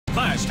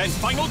last and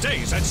final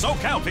days at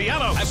SoCal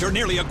Pianos. After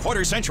nearly a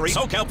quarter century,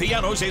 SoCal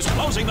Pianos is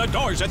closing the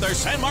doors at their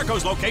San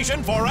Marcos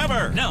location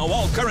forever. Now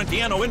all current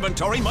piano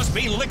inventory must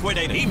be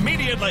liquidated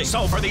immediately.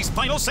 So for these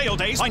final sale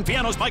days, find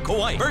pianos by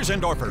Kauai,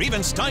 Berzendorfer,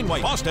 even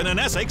Steinway, Boston, and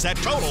Essex at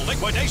total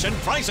liquidation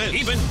prices.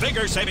 Even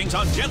bigger savings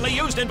on gently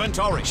used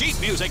inventory, sheet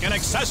music, and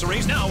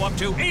accessories now up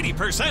to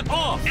 80%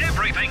 off.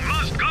 Everything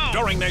must go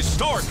during this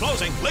store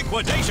closing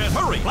liquidation.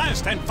 Hurry!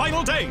 Last and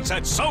final days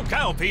at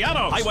SoCal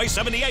Pianos, Highway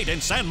 78 in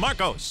San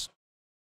Marcos.